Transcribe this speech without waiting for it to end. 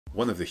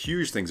One of the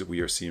huge things that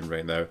we are seeing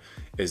right now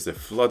is the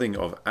flooding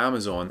of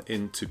Amazon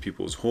into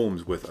people's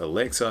homes with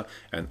Alexa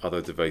and other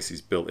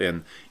devices built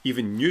in.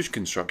 Even new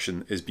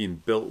construction is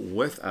being built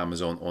with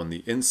Amazon on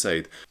the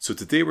inside. So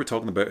today we're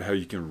talking about how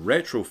you can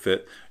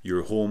retrofit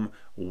your home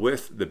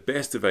with the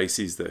best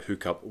devices that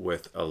hook up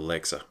with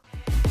Alexa.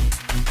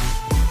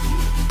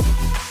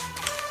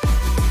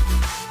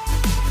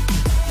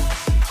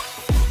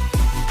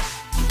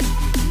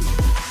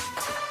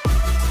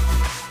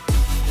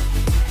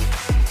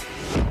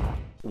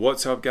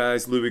 What's up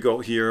guys, Louis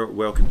Galt here.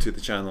 Welcome to the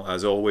channel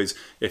as always.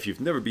 If you've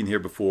never been here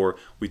before,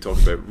 we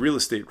talk about real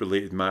estate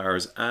related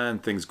matters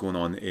and things going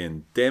on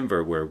in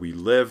Denver where we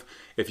live.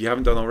 If you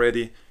haven't done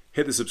already,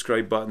 hit the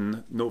subscribe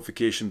button,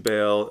 notification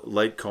bell,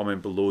 like,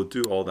 comment below,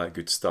 do all that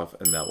good stuff,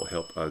 and that will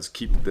help us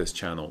keep this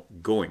channel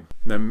going.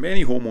 Now,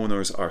 many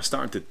homeowners are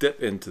starting to dip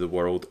into the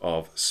world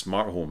of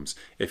smart homes.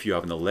 If you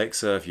have an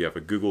Alexa, if you have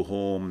a Google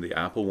Home, the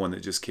Apple one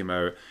that just came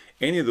out,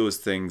 any of those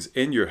things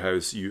in your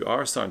house, you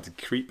are starting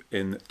to creep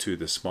into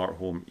the smart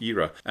home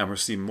era. And we're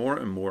seeing more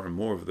and more and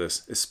more of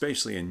this,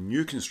 especially in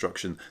new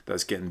construction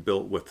that's getting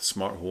built with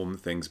smart home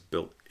things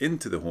built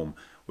into the home,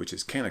 which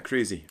is kind of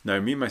crazy. Now,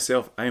 me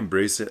myself, I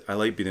embrace it. I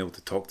like being able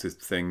to talk to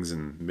things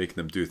and making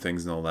them do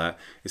things and all that.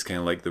 It's kind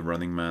of like The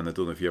Running Man. I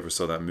don't know if you ever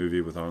saw that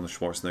movie with Arnold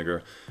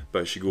Schwarzenegger,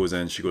 but she goes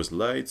in, she goes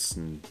lights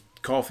and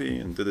coffee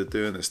and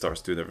do, and it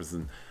starts doing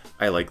everything.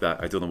 I like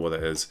that. I don't know what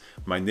it is.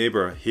 My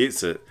neighbor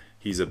hates it.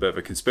 He's a bit of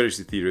a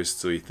conspiracy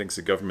theorist, so he thinks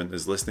the government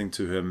is listening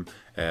to him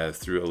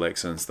through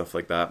Alexa and stuff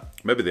like that.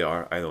 Maybe they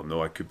are, I don't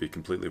know, I could be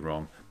completely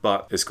wrong.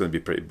 But it's going to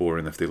be pretty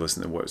boring if they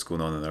listen to what's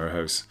going on in our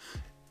house.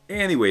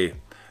 Anyway,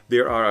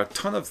 there are a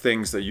ton of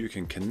things that you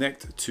can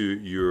connect to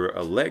your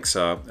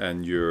Alexa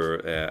and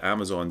your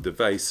Amazon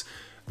device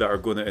that are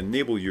going to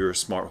enable your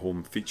smart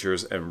home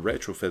features and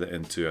retrofit it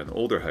into an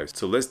older house.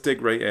 So let's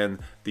dig right in.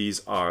 These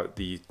are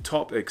the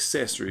top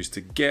accessories to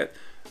get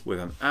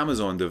with an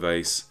Amazon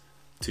device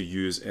to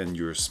use in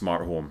your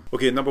smart home.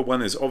 Okay, number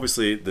one is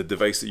obviously the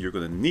device that you're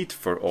going to need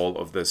for all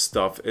of this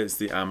stuff. It's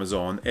the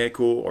Amazon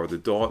Echo or the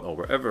Dot or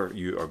whatever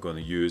you are going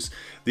to use.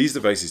 These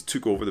devices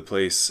took over the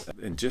place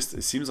in just,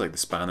 it seems like the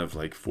span of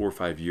like 4 or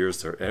 5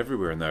 years. They're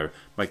everywhere now.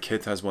 My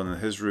kid has one in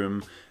his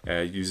room,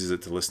 uses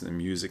it to listen to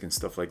music and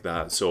stuff like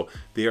that. So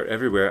they are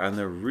everywhere and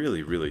they're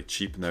really, really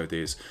cheap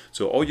nowadays.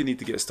 So all you need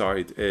to get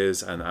started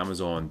is an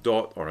Amazon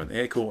Dot or an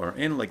Echo or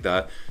anything like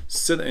that.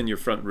 Sit it in your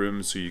front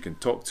room so you can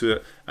talk to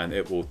it and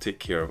it will take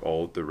care of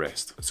all the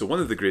rest. So one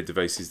of the great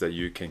devices that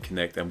you can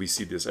connect, and we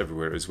see this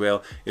everywhere as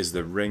well, is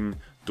the Ring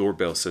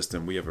doorbell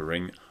system. We have a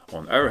Ring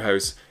on our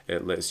house.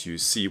 It lets you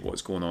see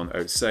what's going on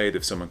outside.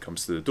 If someone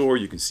comes to the door,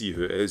 you can see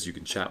who it is. You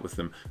can chat with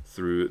them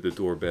through the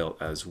doorbell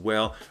as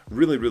well.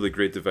 Really, really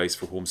great device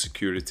for home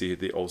security.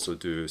 They also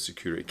do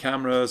security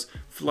cameras,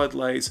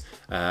 floodlights,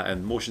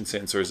 and motion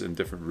sensors in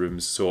different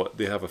rooms. So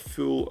they have a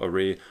full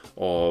array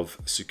of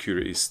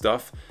security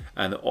stuff,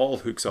 and it all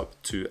hooks up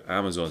to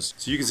Amazon.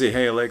 So you can say,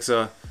 hey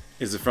Alexa,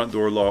 is the front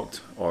door locked?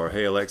 Or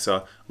hey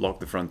Alexa, lock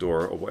the front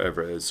door, or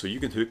whatever it is. So you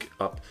can hook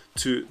up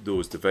to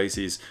those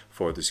devices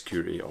for the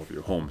security of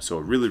your home. So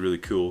really, really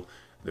cool,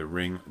 the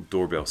Ring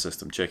doorbell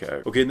system. Check it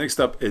out. Okay,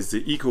 next up is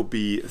the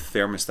ecobee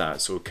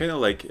thermostat. So kind of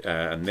like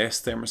a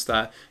Nest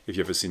thermostat, if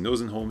you've ever seen those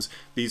in homes.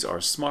 These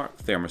are smart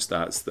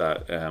thermostats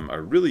that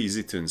are really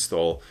easy to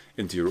install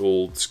into your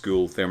old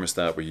school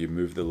thermostat where you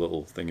move the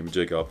little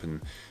thingamajig up and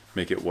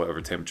make it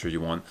whatever temperature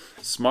you want.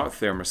 Smart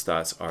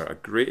thermostats are a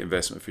great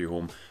investment for your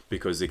home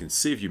because they can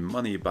save you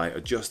money by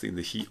adjusting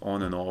the heat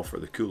on and off or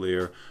the cool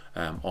air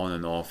on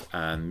and off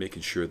and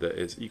making sure that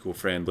it's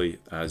eco-friendly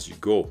as you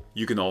go.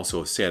 You can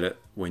also set it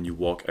when you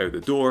walk out the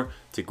door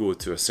to go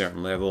to a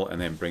certain level and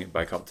then bring it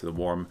back up to the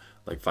warm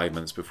like 5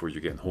 minutes before you're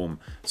getting home.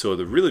 So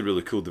they're really,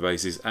 really cool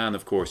devices, and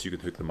of course you can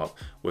hook them up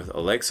with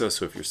Alexa.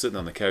 So if you're sitting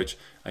on the couch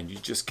and you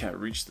just can't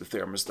reach the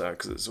thermostat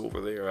because it's over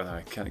there and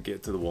I can't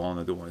get to the wall and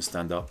I don't want to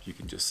stand up, you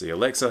can just say,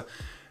 Alexa,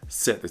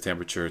 set the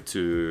temperature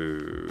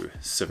to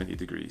 70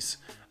 degrees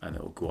and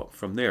it'll go up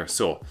from there.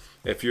 So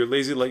if you're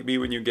lazy like me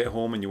when you get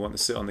home and you want to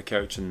sit on the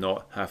couch and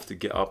not have to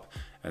get up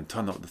and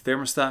turn up the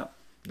thermostat,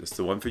 this is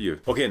the one for you.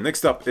 Okay,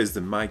 next up is the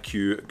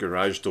MyQ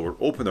garage door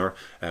opener.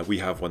 We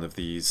have one of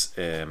these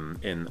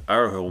in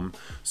our home.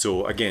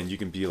 So again, you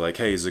can be like,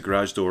 hey, is the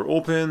garage door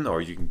open? Or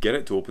you can get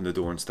it to open the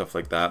door and stuff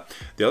like that.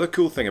 The other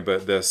cool thing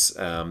about this,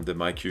 the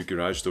MyQ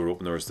garage door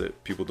openers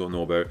that people don't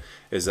know about,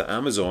 is that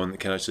Amazon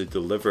can actually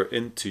deliver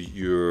into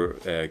your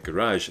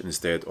garage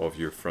instead of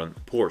your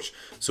front porch.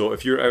 So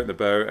if you're out and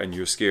about and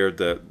you're scared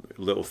that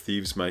little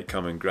thieves might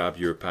come and grab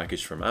your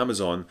package from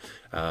Amazon,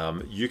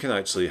 you can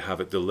actually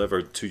have it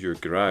delivered to your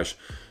garage.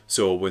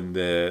 So when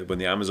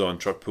the Amazon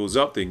truck pulls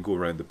up, they can go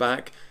around the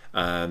back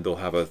and they'll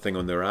have a thing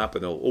on their app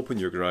and they'll open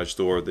your garage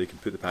door. They can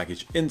put the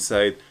package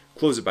inside,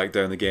 close it back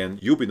down again.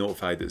 You'll be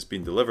notified that it's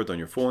been delivered on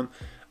your phone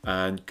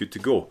and good to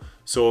go.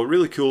 So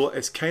really cool.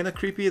 It's kind of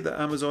creepy that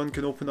Amazon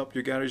can open up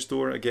your garage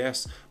door, I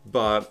guess,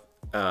 but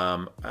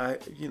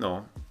you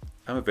know,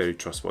 I'm a very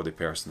trustworthy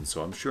person,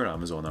 so I'm sure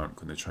Amazon aren't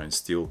going to try and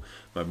steal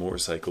my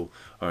motorcycle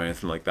or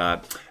anything like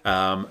that.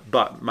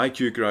 But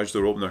MyQ garage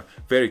door opener,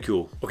 very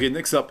cool. Okay,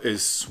 next up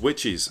is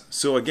switches.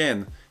 So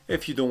again,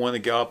 if you don't want to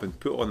get up and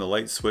put on the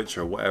light switch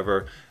or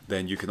whatever,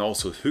 then you can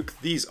also hook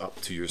these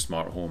up to your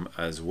smart home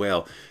as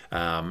well.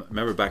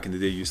 Remember back in the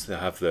day you used to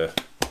have the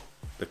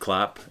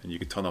clap and you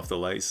could turn off the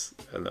lights,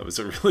 and that was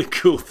a really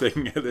cool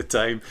thing at the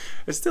time.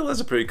 It still is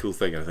a pretty cool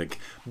thing, I think.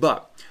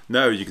 But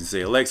now you can say,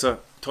 Alexa,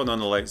 turn on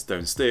the lights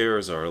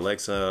downstairs, or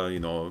Alexa, you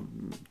know,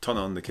 turn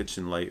on the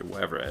kitchen light, or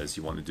whatever it is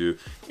you want to do.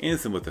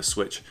 Anything with a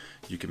switch,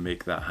 you can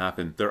make that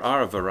happen. There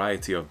are a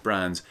variety of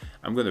brands.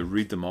 I'm going to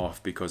read them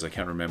off because I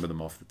can't remember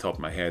them off the top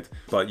of my head.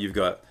 But you've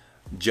got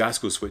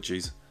Jasco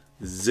switches,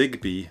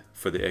 Zigbee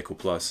for the Echo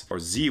Plus, or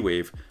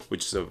Z-Wave,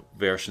 which is a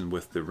version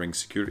with the Ring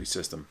security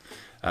system.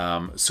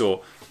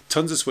 So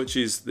tons of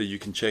switches that you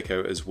can check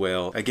out as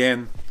well.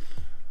 Again,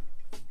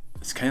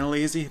 it's kind of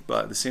lazy,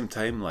 but at the same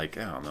time, like,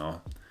 I don't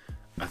know,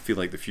 I feel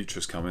like the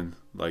future's coming,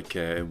 like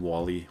in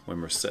WALL-E,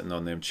 when we're sitting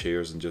on them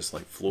chairs and just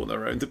like floating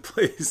around the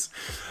place.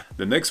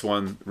 The next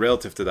one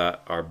relative to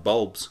that are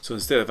bulbs. So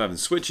instead of having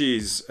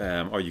switches,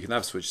 or you can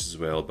have switches as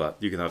well, but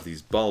you can have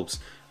these bulbs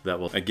that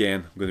will,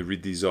 again, I'm going to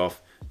read these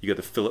off. You got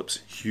the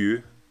Philips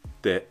Hue,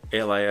 the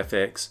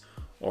LIFX,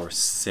 or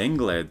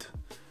Sengled,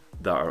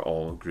 that are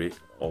all great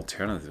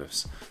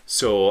alternatives.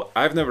 So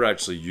I've never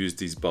actually used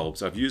these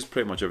bulbs. I've used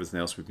pretty much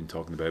everything else we've been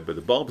talking about, but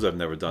the bulbs I've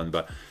never done.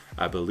 But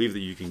I believe that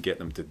you can get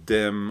them to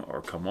dim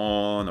or come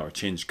on or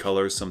change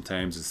colors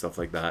sometimes and stuff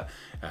like that.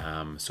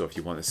 So if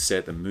you want to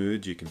set the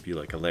mood, you can be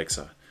like,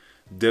 Alexa,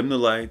 dim the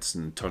lights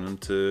and turn them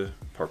to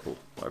purple,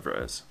 whatever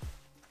it is.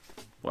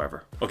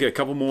 Whatever. Okay, a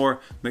couple more.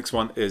 Next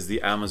one is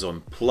the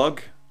Amazon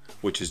Plug,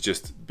 which is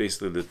just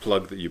basically the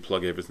plug that you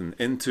plug everything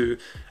into,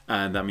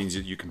 and that means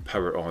that you can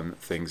power on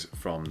things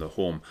from the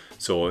home.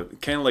 So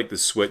kind of like the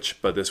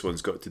switch, but this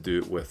one's got to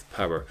do with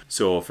power.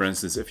 So for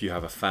instance, if you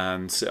have a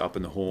fan set up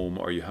in the home,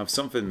 or you have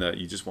something that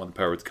you just want the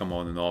power to come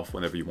on and off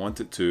whenever you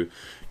want it to,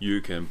 you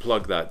can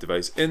plug that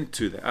device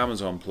into the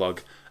Amazon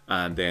Plug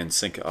and then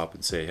sync it up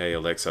and say, hey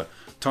Alexa,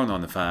 turn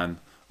on the fan,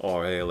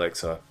 or hey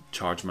Alexa,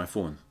 charge my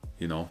phone,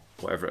 you know,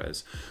 whatever it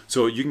is.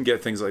 So you can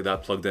get things like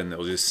that plugged in that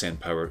will just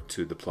send power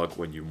to the plug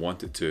when you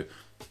want it to.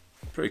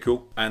 Pretty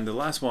cool. And the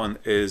last one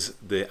is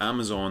the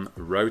Amazon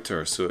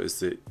router. So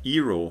it's the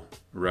Eero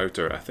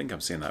router. I think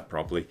I'm saying that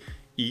properly.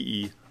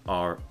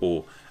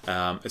 E-E-R-O.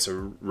 It's a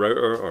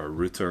router or a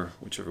router,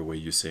 whichever way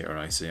you say it or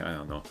I say it, I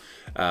don't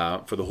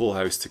know, for the whole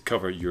house to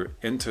cover your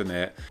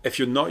internet. If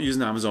you're not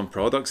using Amazon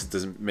products, it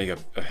doesn't make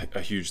a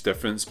huge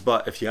difference,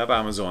 but if you have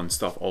Amazon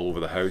stuff all over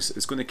the house,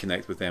 it's going to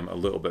connect with them a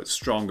little bit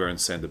stronger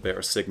and send a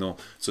better signal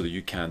so that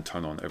you can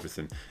turn on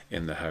everything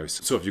in the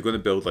house. So if you're going to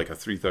build like a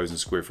 3,000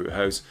 square foot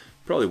house,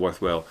 probably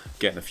worthwhile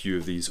getting a few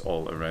of these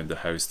all around the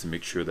house to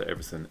make sure that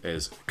everything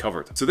is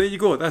covered. So there you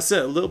go, that's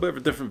it. A little bit of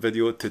a different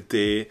video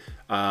today.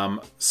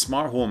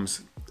 Smart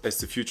homes, it's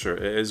the future.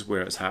 It is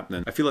where it's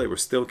happening. I feel like we're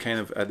still kind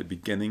of at the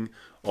beginning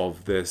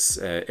of this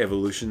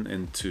evolution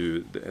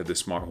into the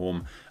smart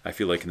home. I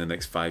feel like in the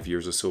next 5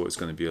 years or so, it's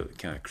going to be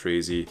kind of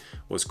crazy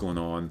what's going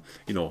on.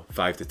 You know,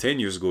 5 to 10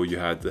 years ago, you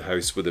had the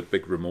house with the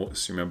big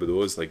remotes. You remember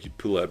those? Like you'd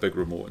pull out a big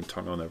remote and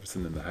turn on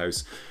everything in the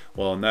house.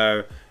 Well,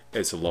 now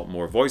it's a lot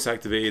more voice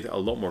activated, a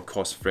lot more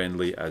cost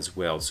friendly as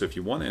well. So if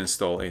you want to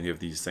install any of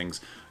these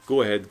things,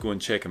 go ahead, go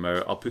and check them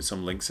out. I'll put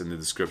some links in the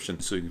description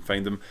so you can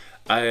find them.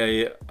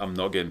 I am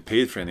not getting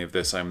paid for any of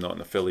this. I'm not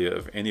an affiliate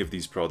of any of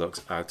these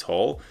products at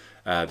all.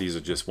 These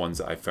are just ones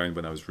that I found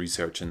when I was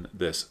researching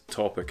this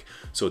topic.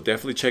 So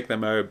definitely check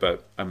them out,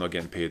 but I'm not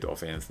getting paid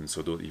off anything,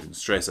 so don't even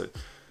stress it.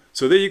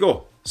 So there you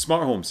go,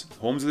 smart homes,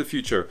 homes of the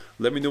future.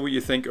 Let me know what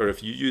you think, or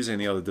if you use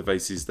any other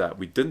devices that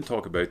we didn't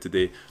talk about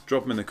today,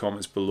 drop them in the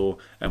comments below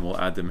and we'll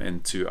add them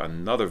into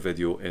another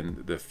video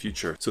in the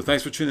future. So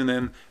thanks for tuning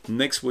in.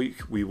 Next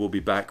week we will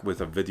be back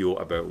with a video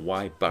about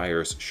why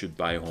buyers should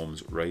buy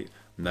homes right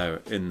now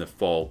in the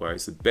fall, where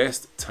it's the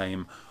best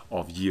time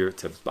of year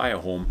to buy a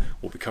home.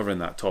 We'll be covering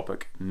that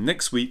topic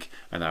next week,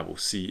 and I will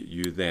see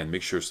you then.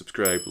 Make sure to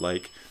subscribe,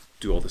 like,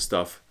 do all the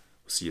stuff.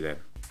 We'll see you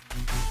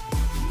then.